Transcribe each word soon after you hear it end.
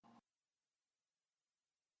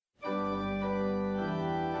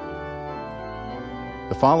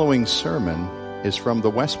The following sermon is from the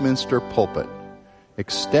Westminster pulpit,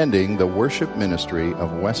 extending the worship ministry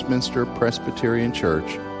of Westminster Presbyterian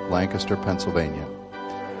Church, Lancaster, Pennsylvania.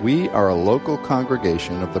 We are a local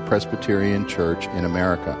congregation of the Presbyterian Church in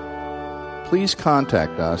America. Please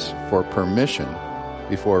contact us for permission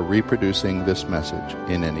before reproducing this message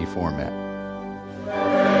in any format.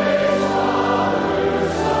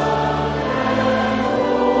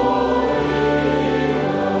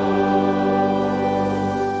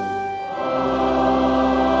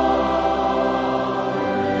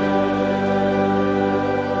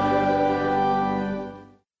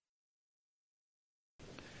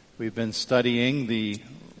 We've been studying the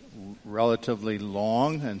relatively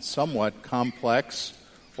long and somewhat complex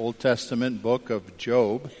Old Testament book of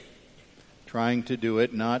Job, trying to do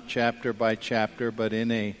it not chapter by chapter, but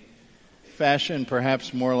in a fashion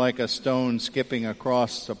perhaps more like a stone skipping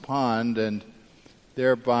across a pond, and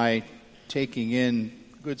thereby taking in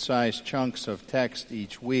good-sized chunks of text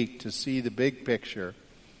each week to see the big picture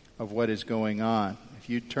of what is going on. If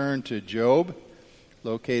you turn to Job,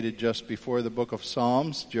 located just before the book of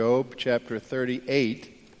Psalms, Job chapter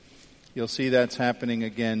 38. You'll see that's happening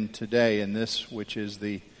again today in this, which is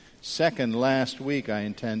the second last week I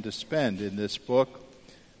intend to spend in this book.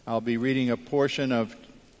 I'll be reading a portion of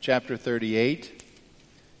chapter 38,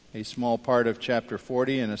 a small part of chapter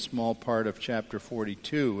 40, and a small part of chapter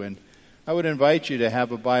 42. And I would invite you to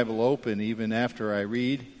have a Bible open even after I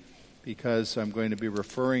read, because I'm going to be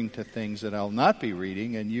referring to things that I'll not be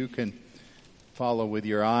reading, and you can follow with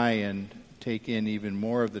your eye and take in even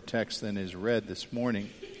more of the text than is read this morning.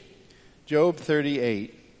 Job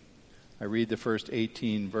 38, I read the first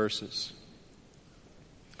 18 verses.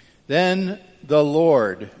 Then the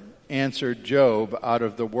Lord answered Job out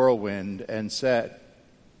of the whirlwind and said,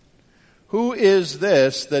 "Who is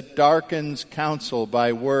this that darkens counsel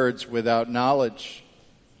by words without knowledge?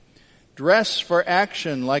 Dress for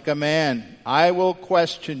action like a man. I will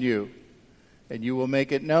question you, and you will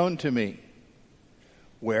make it known to me.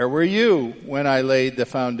 Where were you when I laid the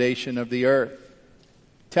foundation of the earth?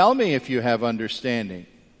 Tell me if you have understanding.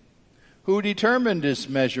 Who determined its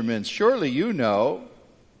measurements? Surely you know.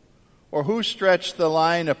 Or who stretched the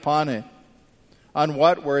line upon it? On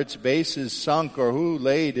what were its bases sunk, or who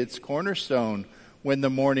laid its cornerstone when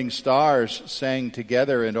the morning stars sang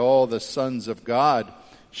together and all the sons of God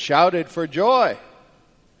shouted for joy?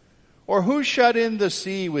 Or who shut in the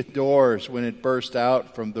sea with doors when it burst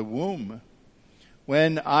out from the womb?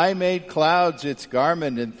 When I made clouds its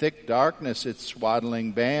garment and thick darkness its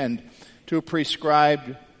swaddling band, to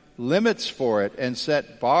prescribe limits for it, and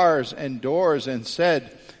set bars and doors, and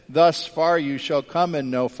said, thus far you shall come and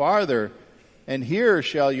no farther, and here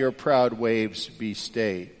shall your proud waves be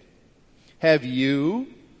stayed. Have you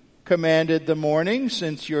commanded the morning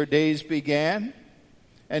since your days began,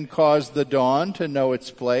 and caused the dawn to know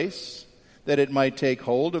its place, that it might take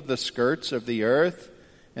hold of the skirts of the earth,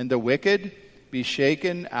 and the wicked be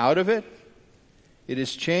shaken out of it? It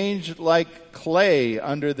is changed like clay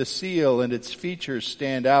under the seal, and its features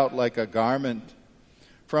stand out like a garment.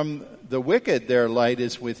 From the wicked their light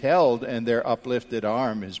is withheld, and their uplifted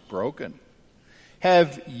arm is broken.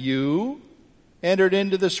 Have you entered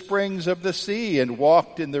into the springs of the sea, and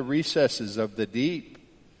walked in the recesses of the deep?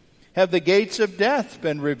 Have the gates of death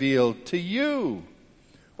been revealed to you?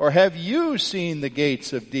 Or have you seen the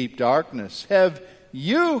gates of deep darkness? Have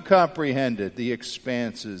you comprehended the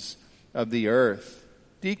expanses of the earth?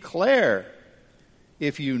 Declare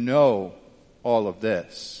if you know all of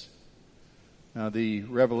this." Now the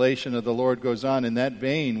revelation of the Lord goes on in that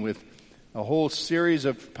vein with a whole series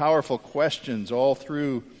of powerful questions all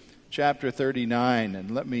through chapter 39.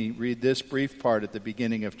 And let me read this brief part at the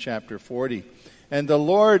beginning of chapter 40. And the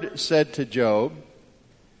Lord said to Job,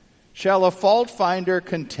 "Shall a fault finder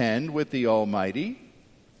contend with the Almighty?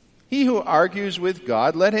 He who argues with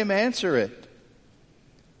God, let him answer it."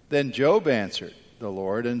 Then Job answered the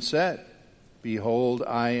Lord and said, "Behold,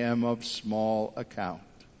 I am of small account.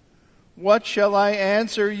 What shall I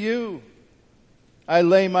answer you? I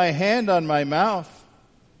lay my hand on my mouth.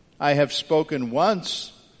 I have spoken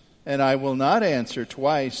once, and I will not answer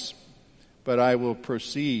twice, but I will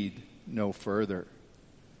proceed no further."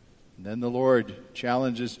 And then the Lord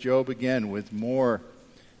challenges Job again with more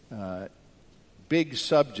big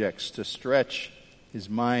subjects to stretch his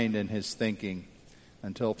mind and his thinking,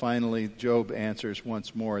 until finally Job answers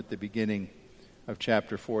once more at the beginning of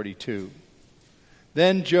chapter 42.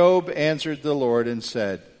 Then Job answered the Lord and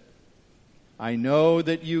said, "I know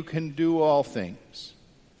that you can do all things,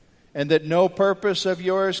 and that no purpose of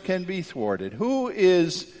yours can be thwarted. Who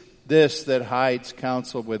is this that hides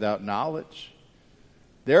counsel without knowledge?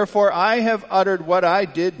 Therefore I have uttered what I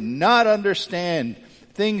did not understand,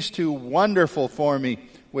 things too wonderful for me,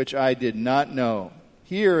 which I did not know.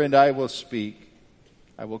 Hear, and I will speak.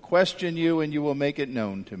 I will question you, and you will make it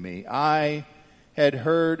known to me. I had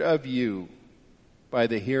heard of you by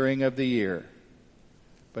the hearing of the ear,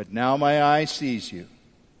 but now my eye sees you.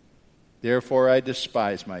 Therefore I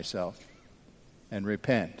despise myself and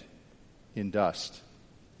repent in dust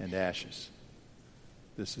and ashes.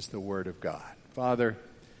 This is the word of God. Father,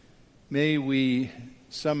 may we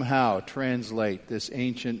somehow translate this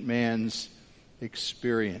ancient man's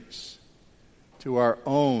experience to our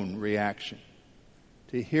own reaction,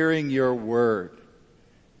 to hearing your word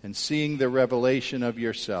and seeing the revelation of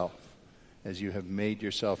yourself as you have made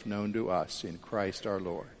yourself known to us in Christ our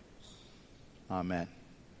Lord. Amen.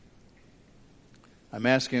 I'm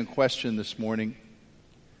asking a question this morning.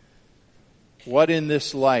 What in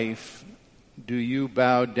this life do you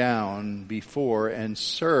bow down before and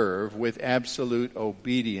serve with absolute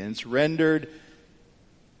obedience, rendered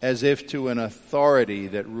as if to an authority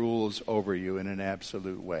that rules over you in an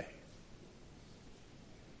absolute way?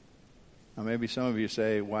 Now, maybe some of you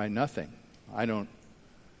say, why nothing? I don't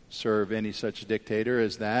serve any such dictator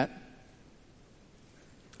as that.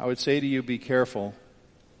 I would say to you, be careful.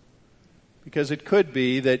 Because it could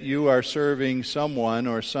be that you are serving someone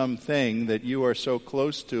or something that you are so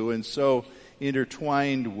close to and so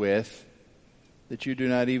intertwined with that you do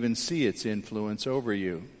not even see its influence over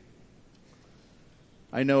you.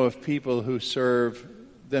 I know of people who serve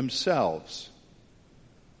themselves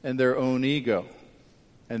and their own ego,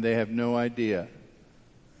 and they have no idea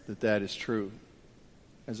that that is true.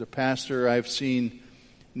 As a pastor, I've seen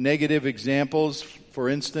negative examples, for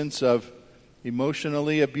instance, of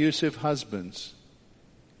emotionally abusive husbands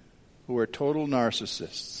who are total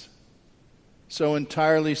narcissists, so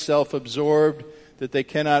entirely self-absorbed that they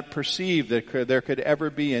cannot perceive that there could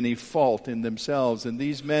ever be any fault in themselves. And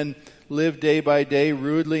these men live day by day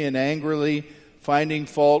rudely and angrily, finding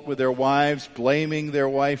fault with their wives, blaming their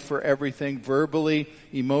wife for everything, verbally,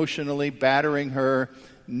 emotionally battering her,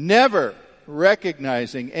 never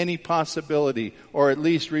recognizing any possibility, or at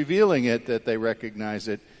least revealing it that they recognize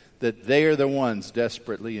it, that they are the ones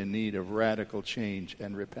desperately in need of radical change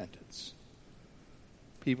and repentance.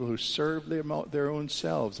 People who serve their own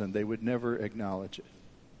selves, and they would never acknowledge it.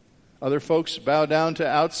 Other folks bow down to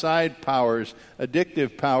outside powers,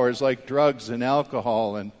 addictive powers like drugs and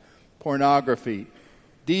alcohol and pornography,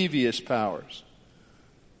 devious powers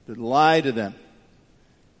that lie to them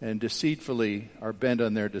and deceitfully are bent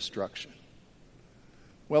on their destruction.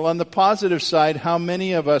 Well, on the positive side, how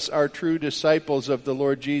many of us are true disciples of the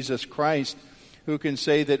Lord Jesus Christ who can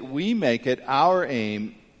say that we make it our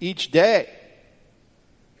aim each day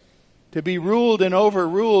to be ruled and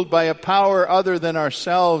overruled by a power other than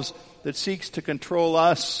ourselves that seeks to control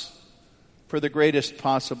us for the greatest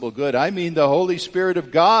possible good? I mean the Holy Spirit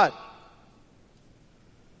of God.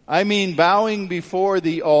 I mean bowing before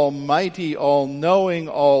the almighty, all-knowing,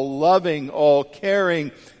 all-loving,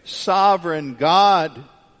 all-caring, sovereign God,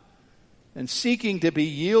 and seeking to be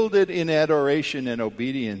yielded in adoration and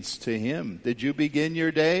obedience to Him. Did you begin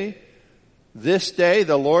your day, this day,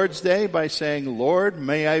 the Lord's Day, by saying, Lord,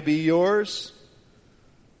 may I be yours,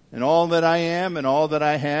 and all that I am, and all that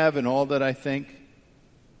I have, and all that I think?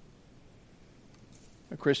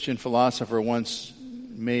 A Christian philosopher once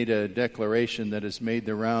made a declaration that has made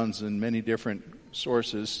the rounds in many different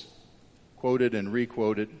sources, quoted and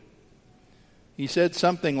requoted. He said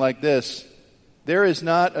something like this: there is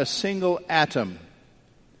not a single atom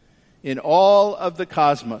in all of the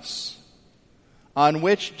cosmos on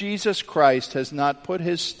which Jesus Christ has not put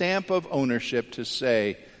His stamp of ownership to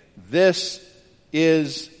say, this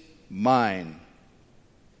is mine.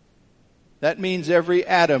 That means every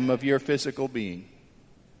atom of your physical being.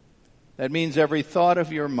 That means every thought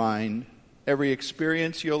of your mind, every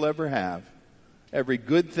experience you'll ever have, every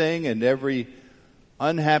good thing and every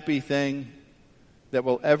unhappy thing that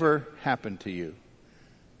will ever happen to you.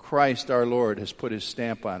 Christ our Lord has put His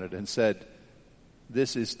stamp on it and said,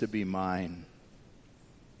 this is to be mine.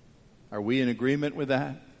 Are we in agreement with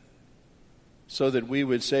that? So that we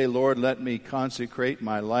would say, Lord, let me consecrate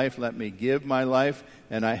my life, let me give my life,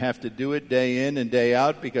 and I have to do it day in and day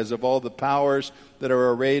out because of all the powers that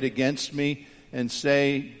are arrayed against me, and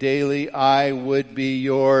say daily, I would be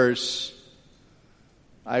yours.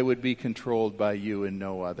 I would be controlled by you and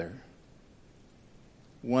no other.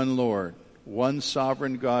 One Lord, one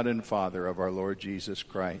sovereign God and Father of our Lord Jesus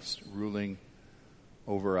Christ, ruling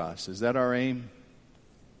over us. Is that our aim?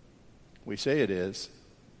 We say it is.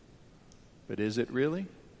 But is it really?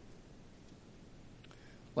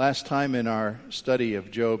 Last time in our study of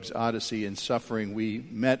Job's Odyssey and suffering, we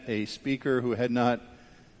met a speaker who had not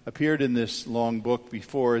appeared in this long book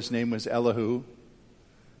before. His name was Elihu.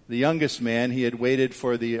 The youngest man, he had waited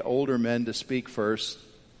for the older men to speak first.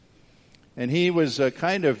 And he was a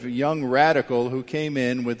kind of young radical who came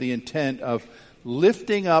in with the intent of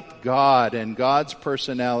lifting up God and God's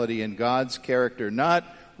personality and God's character, not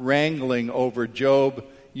wrangling over Job,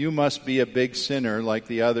 you must be a big sinner like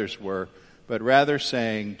the others were, but rather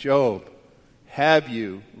saying, Job, have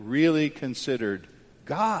you really considered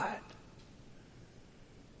God?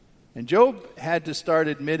 And Job had to start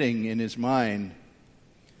admitting in his mind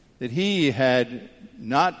that he had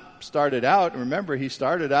not started out, remember, he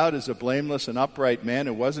started out as a blameless and upright man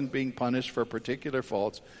who wasn't being punished for particular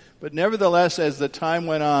faults. But nevertheless, as the time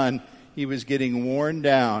went on, he was getting worn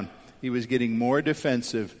down. He was getting more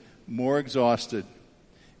defensive, more exhausted.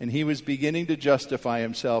 And he was beginning to justify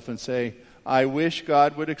himself and say, I wish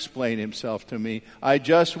God would explain himself to me. I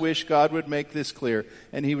just wish God would make this clear.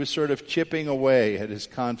 And he was sort of chipping away at his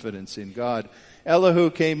confidence in God. Elihu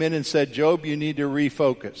came in and said, Job, you need to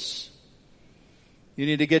refocus. You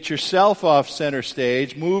need to get yourself off center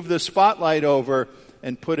stage, move the spotlight over,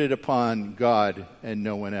 and put it upon God and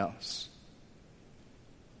no one else.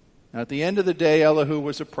 Now, at the end of the day, Elihu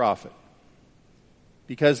was a prophet,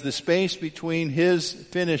 because the space between his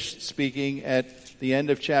finished speaking at the end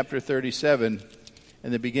of chapter 37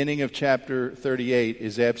 and the beginning of chapter 38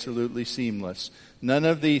 is absolutely seamless. None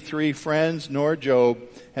of the three friends nor Job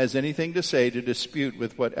has anything to say to dispute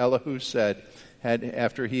with what Elihu said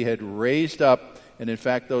after he had raised up. And in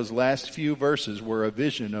fact, those last few verses were a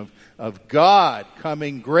vision of God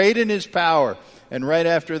coming great in his power. And right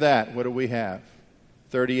after that, what do we have?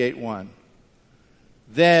 38:1.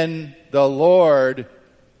 Then the Lord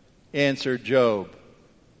answered Job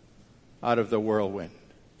out of the whirlwind.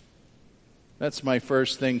 That's my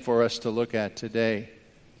first thing for us to look at today.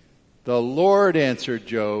 The Lord answered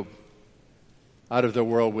Job out of the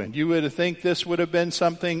whirlwind. You would think this would have been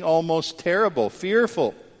something almost terrible,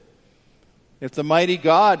 fearful, if the mighty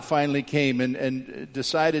God finally came and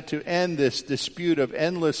decided to end this dispute of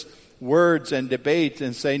endless words and debates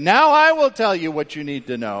and say, now I will tell you what you need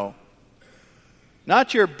to know.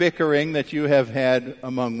 Not your bickering that you have had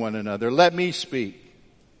among one another. Let me speak.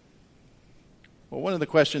 Well, one of the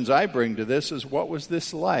questions I bring to this is, what was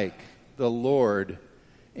this like? The Lord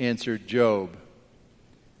answered Job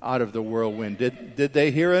out of the whirlwind. Did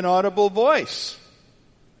they hear an audible voice?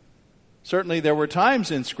 Certainly there were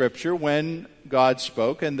times in Scripture when God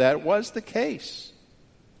spoke, and that was the case.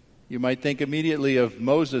 You might think immediately of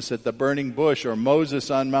Moses at the burning bush, or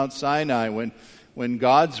Moses on Mount Sinai when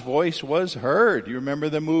God's voice was heard. You remember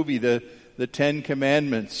the movie, the Ten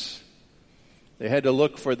Commandments. They had to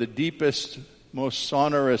look for the deepest, most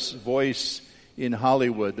sonorous voice in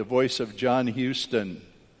Hollywood, the voice of John Huston.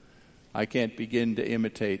 I can't begin to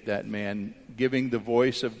imitate that man, giving the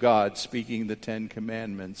voice of God, speaking the Ten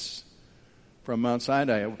Commandments from Mount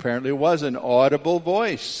Sinai. Apparently it was an audible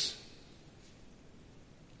voice.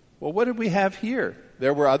 Well, what did we have here?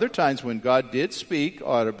 There were other times when God did speak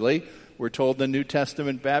audibly. We're told the New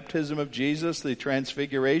Testament baptism of Jesus, the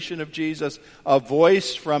transfiguration of Jesus, a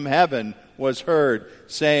voice from heaven was heard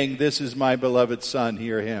saying, this is my beloved Son,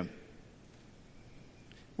 hear him.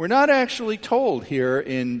 We're not actually told here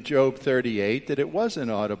in Job 38 that it was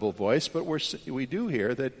an audible voice, but we do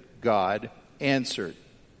hear that God answered.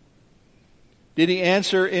 Did he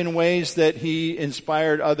answer in ways that he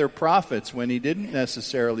inspired other prophets when he didn't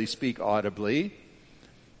necessarily speak audibly?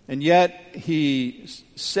 And yet he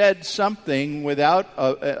said something without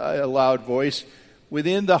a loud voice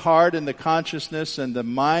within the heart and the consciousness and the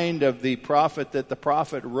mind of the prophet, that the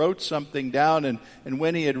prophet wrote something down, and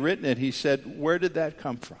when he had written it, he said, where did that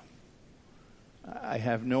come from? I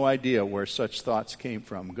have no idea where such thoughts came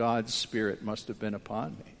from. God's Spirit must have been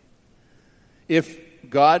upon me. If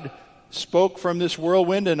God spoke from this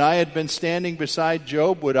whirlwind and I had been standing beside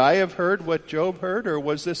Job, would I have heard what Job heard, or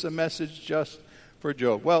was this a message just for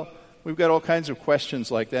Job? Well, we've got all kinds of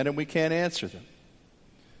questions like that and we can't answer them.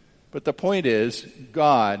 But the point is,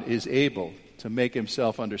 God is able to make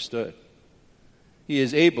himself understood. He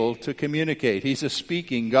is able to communicate. He's a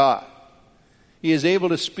speaking God. He is able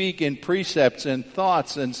to speak in precepts and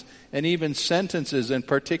thoughts and even sentences and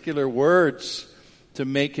particular words to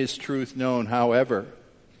make his truth known. However,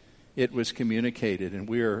 it was communicated, and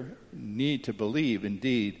we need to believe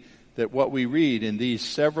indeed that what we read in these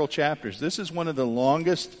several chapters, this is one of the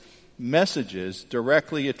longest messages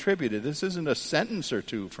directly attributed. This isn't a sentence or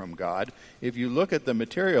two from God. If you look at the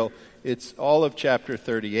material, it's all of chapter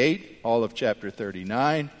 38, all of chapter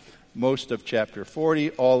 39, most of chapter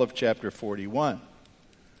 40, all of chapter 41.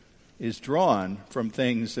 is drawn from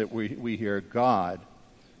things that we hear God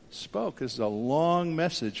spoke. This is a long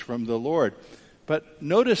message from the Lord. But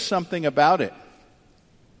notice something about it.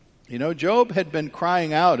 You know, Job had been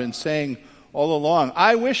crying out and saying all along,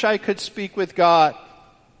 I wish I could speak with God.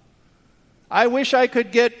 I wish I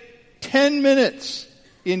could get 10 minutes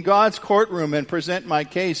in God's courtroom and present my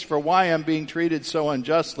case for why I'm being treated so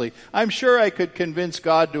unjustly. I'm sure I could convince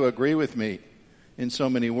God to agree with me, in so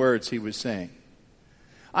many words he was saying.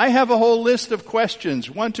 I have a whole list of questions,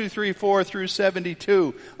 1, 2, 3, 4 through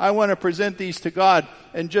 72. I want to present these to God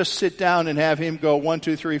and just sit down and have him go 1,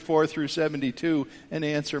 2, 3, 4 through 72 and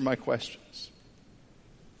answer my questions.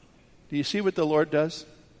 Do you see what the Lord does?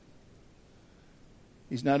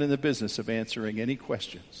 He's not in the business of answering any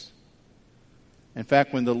questions. In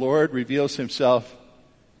fact, when the Lord reveals himself,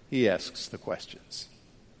 he asks the questions.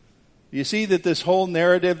 You see that this whole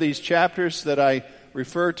narrative, these chapters that I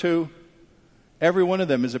refer to, every one of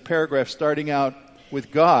them is a paragraph starting out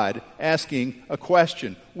with God asking a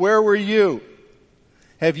question. Where were you?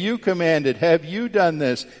 Have you commanded? Have you done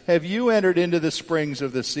this? Have you entered into the springs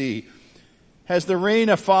of the sea? Has the rain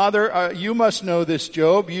a father? You must know this,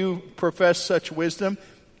 Job. You profess such wisdom.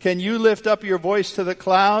 Can you lift up your voice to the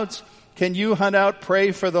clouds? Can you hunt out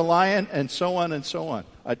prey for the lion? And so on and so on.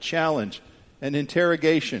 A challenge, an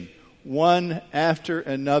interrogation, one after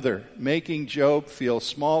another, making Job feel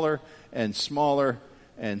smaller and smaller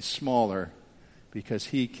and smaller because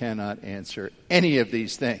he cannot answer any of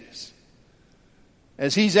these things.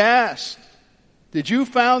 As he's asked, did you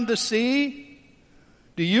found the sea?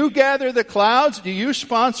 Do you gather the clouds? Do you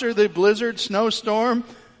sponsor the blizzard snowstorm?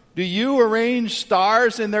 Do you arrange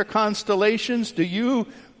stars in their constellations? Do you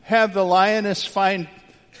have the lioness find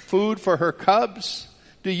food for her cubs?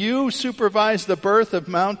 Do you supervise the birth of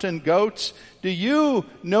mountain goats? Do you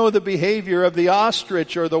know the behavior of the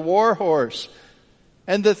ostrich or the warhorse?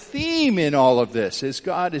 And the theme in all of this is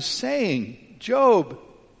God is saying, Job,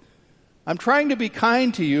 I'm trying to be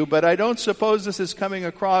kind to you, but I don't suppose this is coming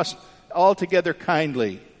across altogether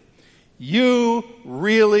kindly. You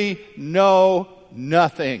really know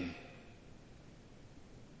nothing.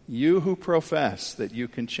 You who profess that you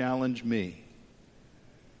can challenge me.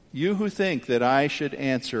 You who think that I should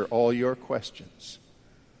answer all your questions.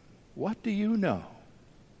 What do you know?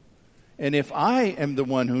 And if I am the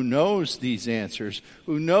one who knows these answers,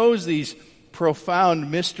 who knows these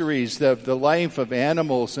profound mysteries of the life of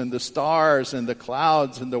animals and the stars and the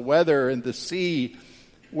clouds and the weather and the sea,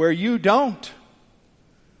 where you don't,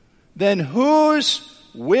 then whose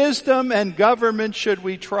wisdom and government should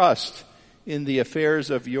we trust in the affairs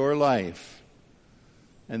of your life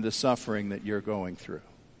and the suffering that you're going through?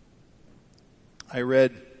 I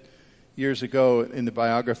read years ago in the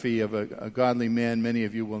biography of a godly man, many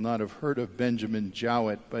of you will not have heard of, Benjamin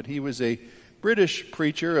Jowett, but he was a British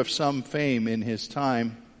preacher of some fame in his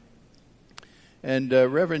time. And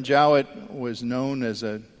Reverend Jowett was known as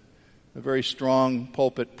a very strong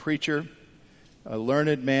pulpit preacher, a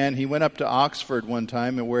learned man. He went up to Oxford one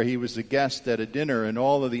time where he was a guest at a dinner, and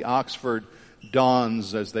all of the Oxford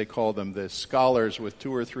dons, as they call them, the scholars with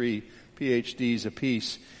 2 or 3 PhDs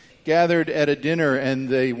apiece, gathered at a dinner, and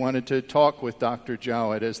they wanted to talk with Dr.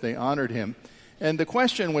 Jowett as they honored him. And the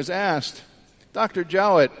question was asked, Dr.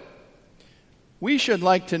 Jowett, we should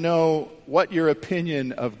like to know what your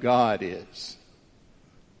opinion of God is.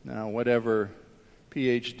 Now, whatever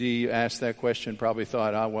PhD asked that question probably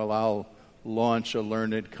thought, I'll launch a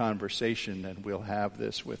learned conversation and we'll have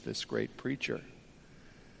this with this great preacher.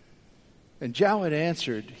 And Jowett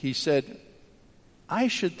answered, he said, I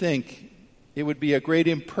should think it would be a great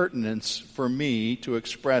impertinence for me to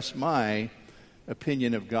express my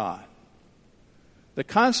opinion of God. The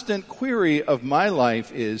constant query of my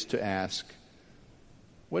life is to ask,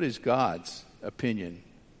 what is God's opinion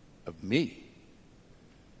of me?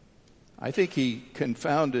 I think he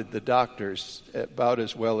confounded the doctors about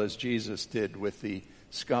as well as Jesus did with the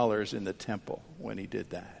scholars in the temple when he did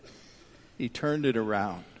that. He turned it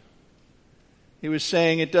around. He was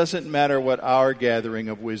saying it doesn't matter what our gathering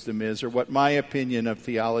of wisdom is or what my opinion of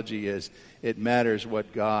theology is. It matters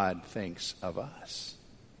what God thinks of us.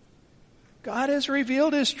 God has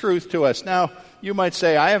revealed his truth to us. Now, you might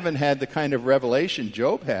say, I haven't had the kind of revelation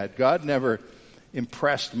Job had. God never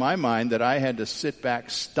impressed my mind that I had to sit back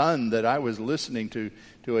stunned that I was listening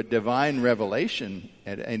to a divine revelation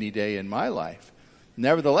at any day in my life.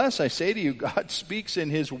 Nevertheless, I say to you, God speaks in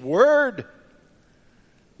his word.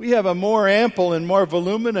 We have a more ample and more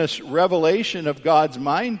voluminous revelation of God's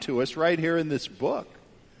mind to us right here in this book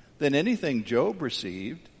than anything Job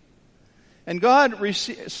received. And God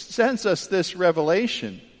sends us this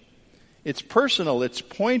revelation It's personal, it's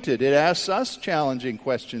pointed, it asks us challenging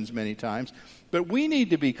questions many times. But we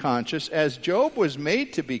need to be conscious, as Job was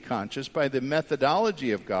made to be conscious by the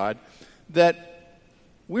methodology of God, that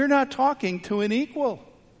we're not talking to an equal.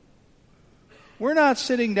 We're not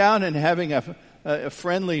sitting down and having a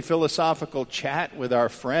friendly philosophical chat with our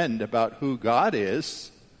friend about who God is.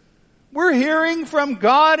 We're hearing from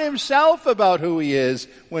God himself about who he is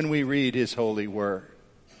when we read his holy word.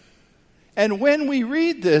 And when we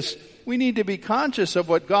read this, we need to be conscious of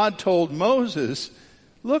what God told Moses.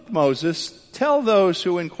 Look, Moses, tell those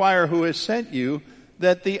who inquire who has sent you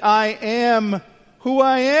that the I am who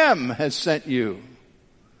I am has sent you.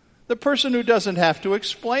 The person who doesn't have to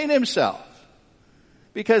explain himself.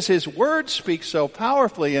 Because his word speaks so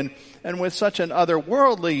powerfully and with such an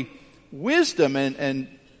otherworldly wisdom and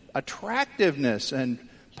attractiveness and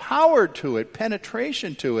power to it,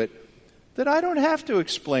 penetration to it, that I don't have to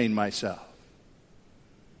explain myself.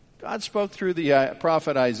 God spoke through the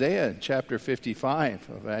prophet Isaiah in chapter 55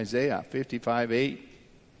 of Isaiah, 55:8.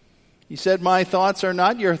 He said, "My thoughts are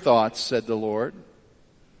not your thoughts, said the Lord.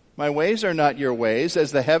 My ways are not your ways.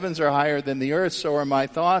 As the heavens are higher than the earth, so are my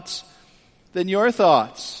thoughts than your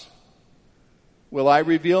thoughts. Will I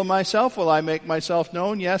reveal myself? Will I make myself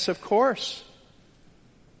known? Yes, of course.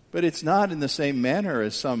 But it's not in the same manner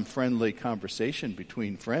as some friendly conversation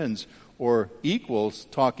between friends or equals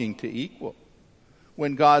talking to equal.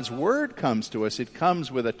 When God's word comes to us, it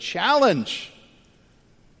comes with a challenge.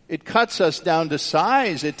 It cuts us down to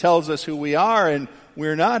size. It tells us who we are, and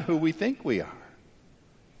we're not who we think we are.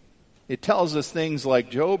 It tells us things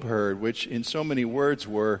like Job heard, which in so many words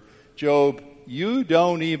were, Job, you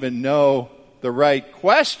don't even know the right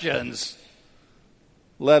questions,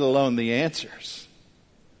 let alone the answers.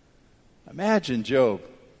 Imagine Job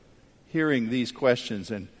hearing these questions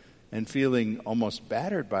and feeling almost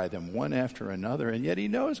battered by them one after another, and yet he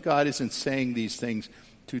knows God isn't saying these things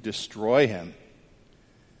to destroy him,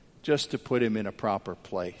 just to put him in a proper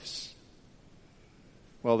place.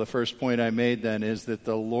 Well, the first point I made then is that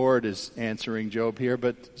the Lord is answering Job here,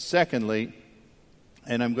 but secondly,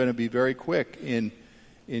 and I'm going to be very quick in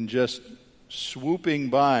just swooping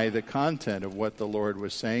by the content of what the Lord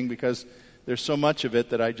was saying, because there's so much of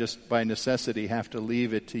it that I just by necessity have to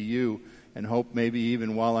leave it to you and hope maybe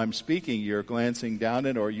even while I'm speaking you're glancing down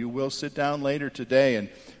it, or you will sit down later today and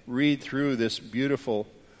read through this beautiful,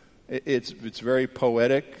 it's very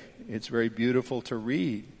poetic, it's very beautiful to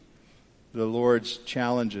read the Lord's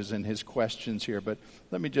challenges and his questions here. But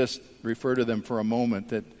let me just refer to them for a moment,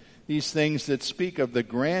 that these things that speak of the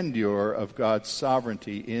grandeur of God's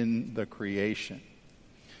sovereignty in the creation.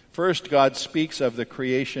 First, God speaks of the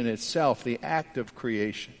creation itself, the act of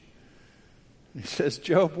creation. He says,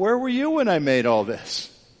 Job, where were you when I made all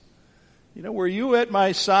this? Were you at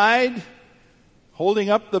my side holding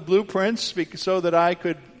up the blueprints so that I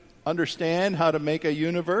could understand how to make a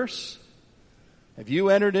universe? Have you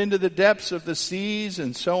entered into the depths of the seas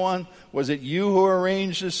and so on? Was it you who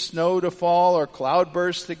arranged the snow to fall or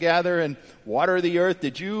cloudbursts to gather and water the earth?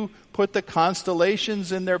 Did you put the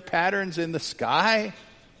constellations in their patterns in the sky?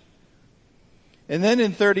 And then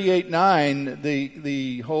in 38:9,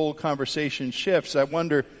 the whole conversation shifts. I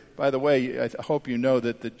wonder, by the way, I hope you know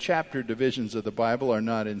that the chapter divisions of the Bible are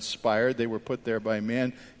not inspired. They were put there by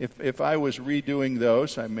man. If I was redoing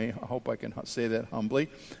those, I hope I can say that humbly,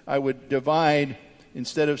 I would divide,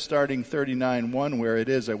 instead of starting 39:1 where it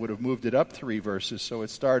is, I would have moved it up 3 verses. So it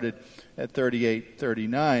started at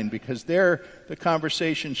 38:39, because there the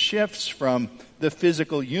conversation shifts from the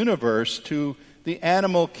physical universe to the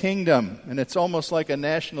animal kingdom, and it's almost like a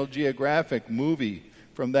National Geographic movie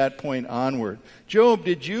from that point onward. Job,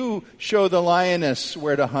 did you show the lioness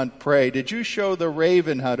where to hunt prey? Did you show the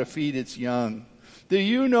raven how to feed its young? Do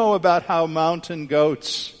you know about how mountain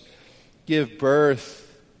goats give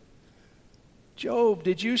birth? Job,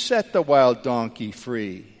 did you set the wild donkey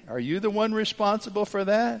free? Are you the one responsible for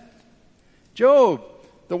that? Job,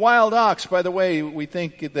 the wild ox, by the way, we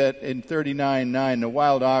think that in 39:9, the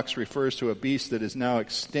wild ox refers to a beast that is now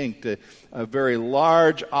extinct, a very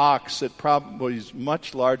large ox that probably is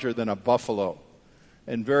much larger than a buffalo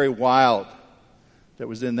and very wild, that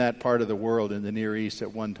was in that part of the world in the Near East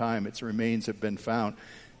at one time. Its remains have been found.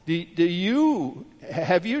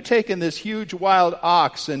 Have you taken this huge wild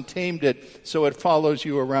ox and tamed it so it follows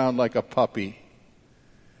you around like a puppy?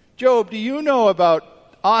 Job, do you know about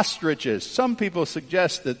ostriches? Some people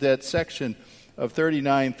suggest that section of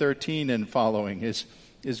 39:13 and following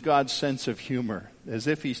is God's sense of humor, as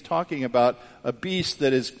if he's talking about a beast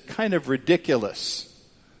that is kind of ridiculous.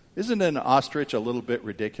 Isn't an ostrich a little bit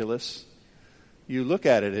ridiculous? You look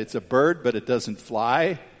at it, it's a bird, but it doesn't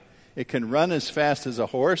fly. It can run as fast as a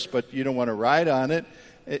horse, but you don't want to ride on it.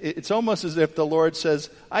 It's almost as if the Lord says,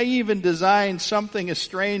 I even designed something as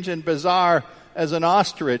strange and bizarre as an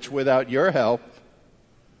ostrich without your help.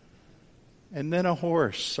 And then a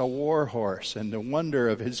horse, a war horse, and the wonder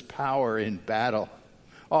of his power in battle.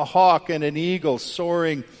 A hawk and an eagle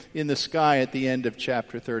soaring in the sky at the end of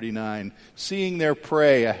chapter 39, seeing their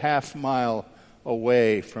prey a half mile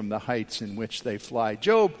away from the heights in which they fly.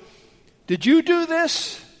 Job, did you do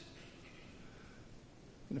this?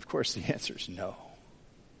 And of course the answer is no.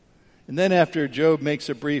 And then after Job makes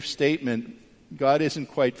a brief statement, God isn't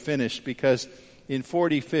quite finished, because in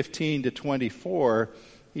 40:15 to 24,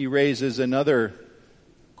 he raises another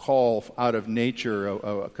call out of nature,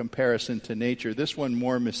 a comparison to nature. This one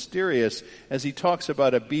more mysterious, as he talks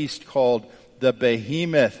about a beast called the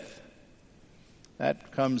behemoth.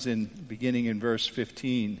 That comes beginning in verse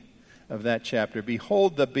 15 of that chapter.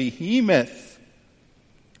 Behold the behemoth.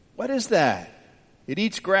 What is that? It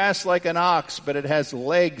eats grass like an ox, but it has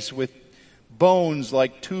legs with bones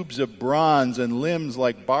like tubes of bronze and limbs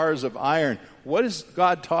like bars of iron. What is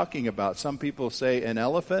God talking about? Some people say an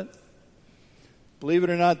elephant. Believe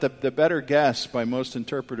it or not, the better guess by most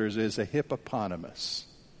interpreters is a hippopotamus.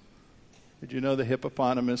 Did you know the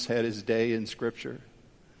hippopotamus had his day in Scripture?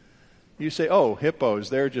 You say, oh,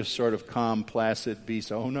 hippos, they're just sort of calm, placid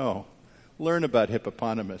beasts. Oh, no. Learn about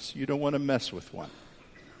hippopotamus. You don't want to mess with one.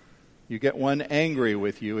 You get one angry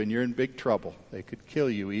with you and you're in big trouble. They could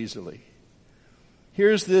kill you easily.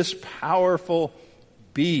 Here's this powerful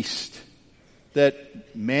beast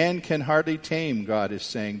that man can hardly tame, God is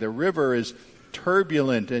saying. The river is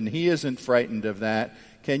turbulent, and he isn't frightened of that.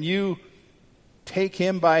 Can you take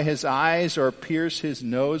him by his eyes or pierce his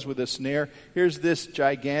nose with a snare? Here's this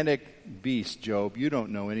gigantic beast, Job. You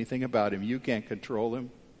don't know anything about him. You can't control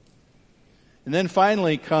him. And then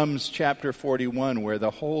finally comes chapter 41, where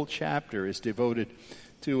the whole chapter is devoted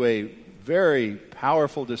to a very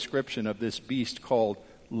powerful description of this beast called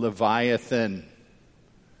Leviathan.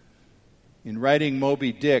 In writing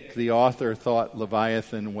Moby Dick, the author thought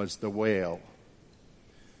Leviathan was the whale.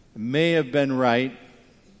 May have been right,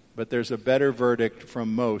 but there's a better verdict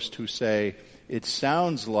from most who say it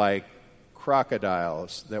sounds like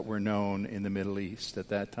crocodiles that were known in the Middle East at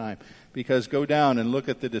that time. Because go down and look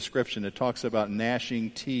at the description. It talks about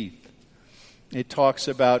gnashing teeth. It talks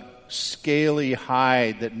about scaly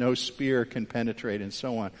hide that no spear can penetrate, and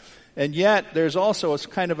so on. And yet there's also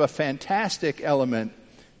kind of a fantastic element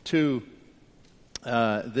to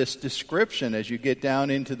this description as you get down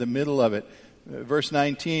into the middle of it. Verse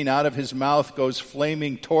 19, out of his mouth goes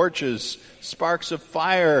flaming torches, sparks of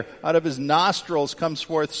fire. Out of his nostrils comes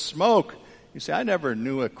forth smoke. You say, I never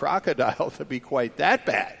knew a crocodile to be quite that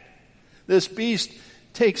bad. This beast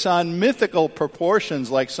takes on mythical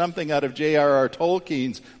proportions, like something out of J.R.R.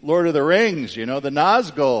 Tolkien's Lord of the Rings, the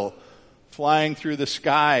Nazgul flying through the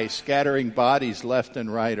sky, scattering bodies left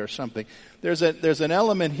and right or something. There's an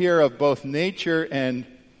element here of both nature and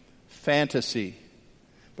fantasy.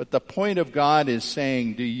 But the point of God is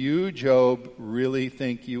saying, do you, Job, really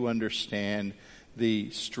think you understand the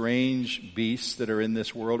strange beasts that are in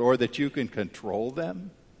this world, or that you can control them?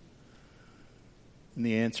 And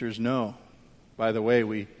the answer is no. By the way,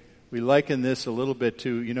 we liken this a little bit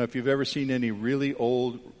to, if you've ever seen any really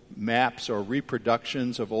old maps or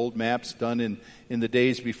reproductions of old maps done in the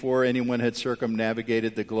days before anyone had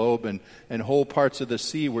circumnavigated the globe, and whole parts of the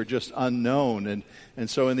sea were just unknown. And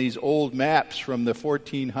so in these old maps from the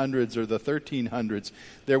 1400s or the 1300s,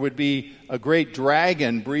 there would be a great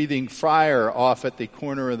dragon breathing fire off at the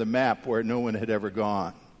corner of the map where no one had ever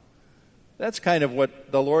gone. That's kind of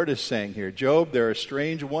what the Lord is saying here. Job, there are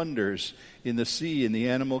strange wonders in the sea, in the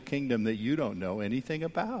animal kingdom, that you don't know anything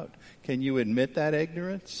about. Can you admit that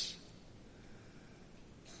ignorance?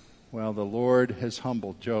 Well, the Lord has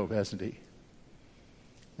humbled Job, hasn't he?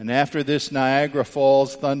 And after this Niagara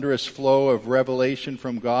Falls thunderous flow of revelation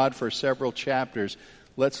from God for several chapters,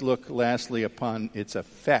 let's look lastly upon its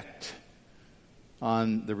effect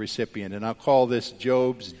on the recipient. And I'll call this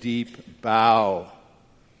Job's deep bow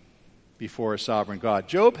before a sovereign God.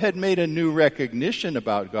 Job had made a new recognition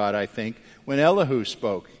about God, I think, when Elihu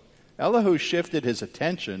spoke. Elihu shifted his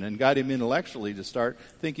attention and got him intellectually to start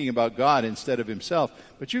thinking about God instead of himself.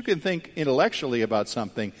 But you can think intellectually about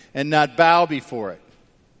something and not bow before it.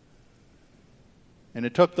 And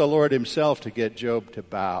it took the Lord himself to get Job to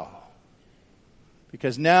bow.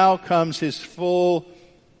 Because now comes his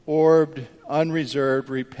full-orbed, unreserved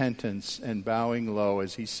repentance and bowing low,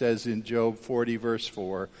 as he says in Job 40, verse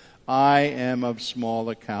 4, I am of small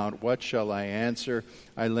account. What shall I answer?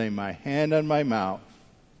 I lay my hand on my mouth.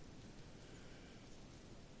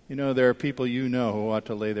 You know, there are people you know who ought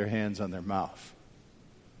to lay their hands on their mouth.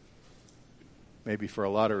 Maybe for a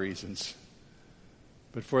lot of reasons.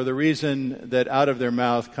 But for the reason that out of their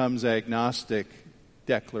mouth comes agnostic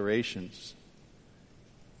declarations.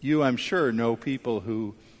 You, I'm sure, know people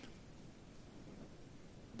who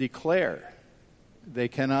declare they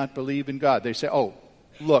cannot believe in God. They say, oh,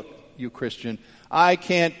 look, you Christian, I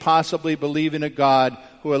can't possibly believe in a God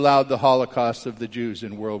who allowed the Holocaust of the Jews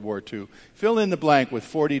in World War II. Fill in the blank with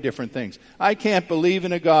 40 different things. I can't believe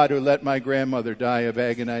in a God who let my grandmother die of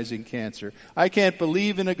agonizing cancer. I can't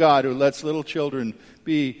believe in a God who lets little children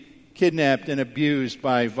be kidnapped and abused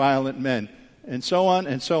by violent men. And so on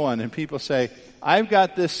and so on. And people say, I've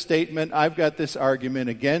got this statement, I've got this argument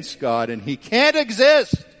against God, and He can't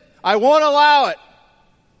exist. I won't allow it.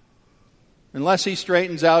 Unless He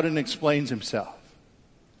straightens out and explains Himself.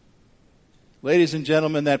 Ladies and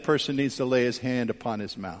gentlemen, that person needs to lay his hand upon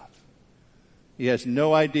his mouth. He has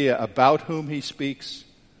no idea about whom he speaks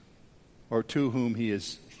or to whom he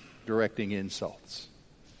is directing insults.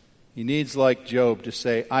 He needs, like Job, to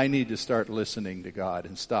say, I need to start listening to God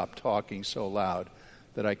and stop talking so loud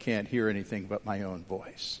that I can't hear anything but my own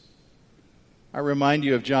voice. I remind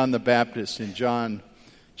you of John the Baptist in John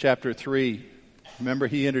chapter 3. Remember,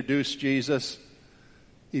 he introduced Jesus.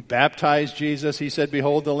 He baptized Jesus. He said,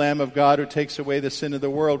 behold the Lamb of God who takes away the sin of the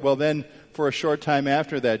world. Well, then, for a short time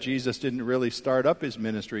after that, Jesus didn't really start up his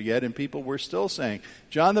ministry yet, and people were still saying,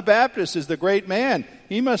 John the Baptist is the great man.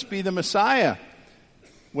 He must be the Messiah.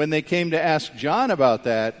 When they came to ask John about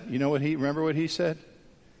that, you know what remember what he said?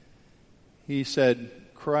 He said,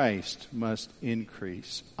 Christ must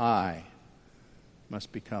increase. I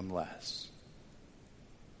must become less.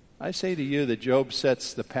 I say to you that Job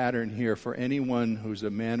sets the pattern here for anyone who's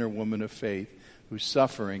a man or woman of faith who's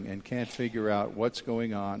suffering and can't figure out what's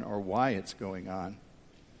going on or why it's going on.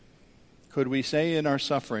 Could we say in our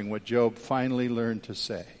suffering what Job finally learned to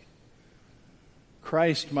say?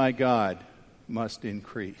 Christ, my God, must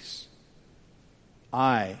increase.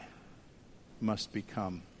 I must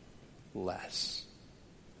become less.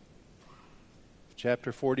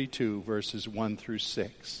 Chapter 42, verses 1 through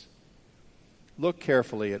 6. Look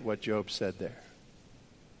carefully at what Job said there.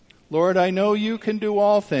 Lord, I know you can do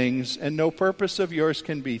all things, and no purpose of yours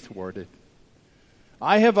can be thwarted.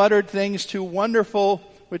 I have uttered things too wonderful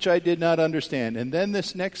which I did not understand. And then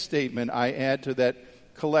this next statement I add to that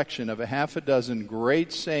collection of a half a dozen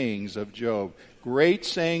great sayings of Job, great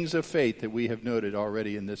sayings of faith that we have noted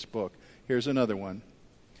already in this book. Here's another one.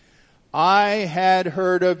 I had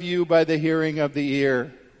heard of you by the hearing of the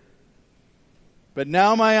ear, but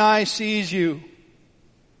now my eye sees you,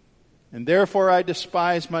 and therefore I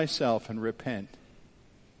despise myself and repent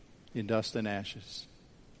in dust and ashes.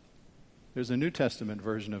 There's a New Testament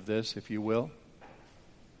version of this, if you will.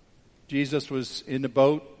 Jesus was in the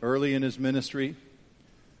boat early in his ministry.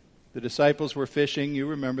 The disciples were fishing. You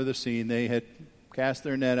remember the scene. They had cast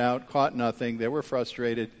their net out, caught nothing. They were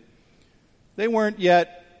frustrated. They weren't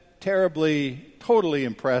yet totally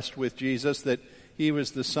impressed with Jesus, that he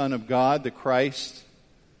was the Son of God, the Christ.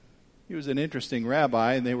 He was an interesting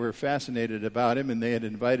rabbi, and they were fascinated about him, and they had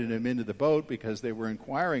invited him into the boat because they were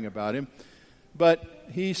inquiring about him. But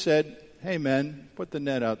he said, hey men, put the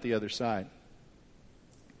net out the other side.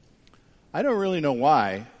 I don't really know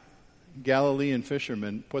why Galilean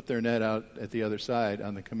fishermen put their net out at the other side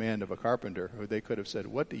on the command of a carpenter, who they could have said,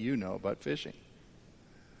 what do you know about fishing?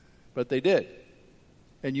 But they did.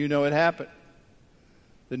 And you know it happened.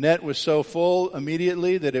 The net was so full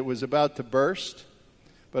immediately that it was about to burst.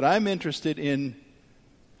 But I'm interested in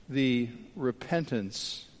the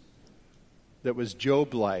repentance that was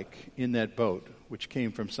Job-like in that boat, which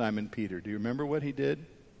came from Simon Peter. Do you remember what he did?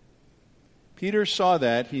 Peter saw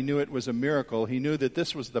that. He knew it was a miracle. He knew that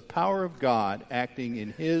this was the power of God acting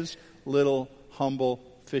in his little, humble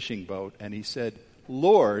fishing boat. And he said,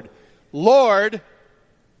 Lord, Lord,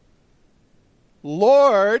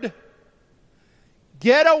 Lord,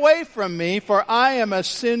 get away from me, for I am a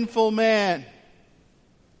sinful man.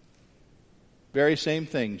 Very same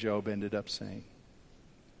thing Job ended up saying.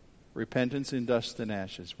 Repentance in dust and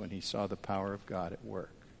ashes when he saw the power of God at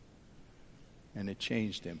work. And it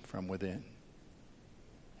changed him from within.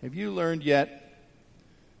 Have you learned yet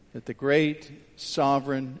that the great,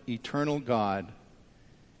 sovereign, eternal God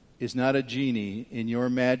is not a genie in your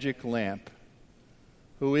magic lamp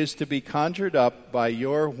who is to be conjured up by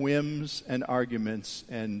your whims and arguments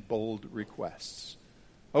and bold requests?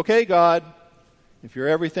 Okay, God, if you're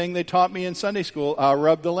everything they taught me in Sunday school, I'll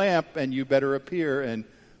rub the lamp and you better appear and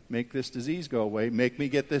make this disease go away. Make me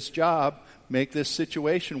get this job. Make this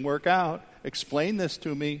situation work out. Explain this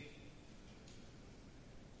to me.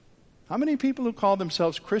 How many people who call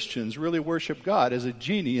themselves Christians really worship God as a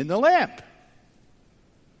genie in the lamp?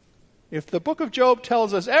 If the book of Job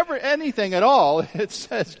tells us anything at all, it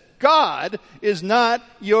says God is not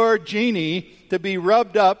your genie to be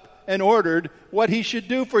rubbed up and ordered what he should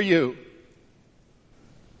do for you.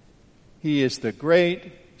 He is the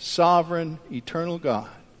great, sovereign, eternal God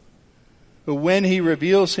who, when he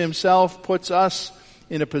reveals himself, puts us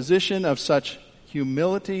in a position of such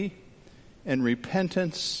humility and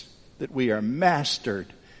repentance that we are mastered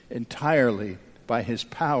entirely by his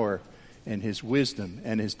power and his wisdom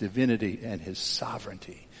and his divinity and his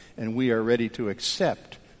sovereignty. And we are ready to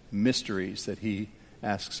accept mysteries that he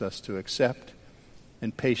asks us to accept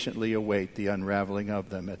and patiently await the unraveling of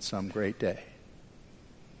them at some great day.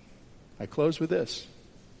 I close with this.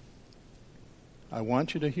 I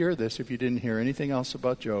want you to hear this if you didn't hear anything else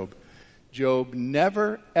about Job. Job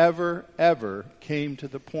never, ever, ever came to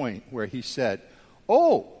the point where he said,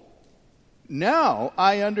 "Oh, now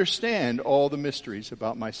I understand all the mysteries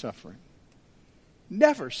about my suffering."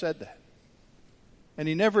 Never said that. And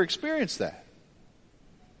he never experienced that.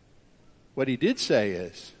 What he did say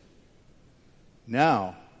is,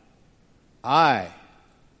 "Now I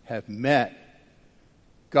have met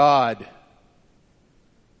God."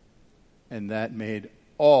 And that made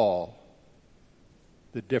all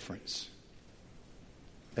the difference,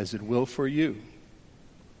 as it will for you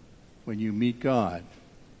when you meet God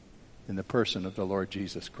in the person of the Lord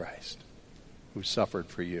Jesus Christ, who suffered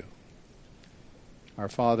for you. Our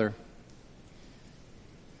Father,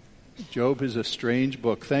 Job is a strange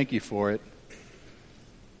book. Thank you for it.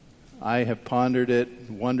 I have pondered it,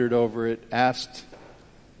 wondered over it, asked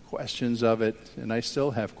questions of it, and I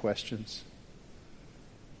still have questions.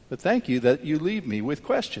 But thank you that you leave me with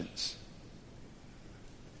questions.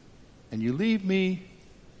 And you leave me,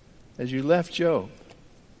 as you left Job,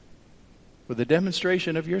 with a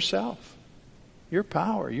demonstration of yourself, your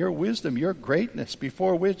power, your wisdom, your greatness,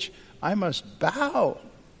 before which I must bow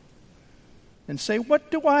and say,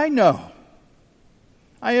 "What do I know?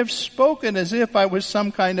 I have spoken as if I was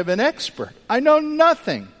some kind of an expert. I know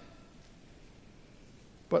nothing."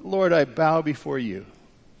 But Lord, I bow before you.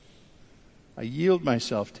 I yield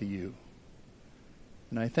myself to you.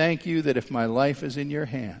 And I thank you that if my life is in your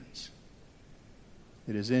hands,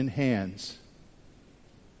 it is in hands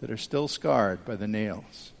that are still scarred by the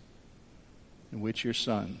nails in which your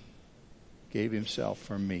Son gave himself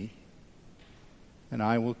for me. And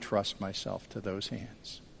I will trust myself to those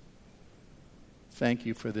hands. Thank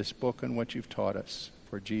you for this book and what you've taught us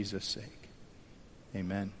for Jesus' sake.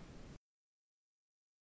 Amen.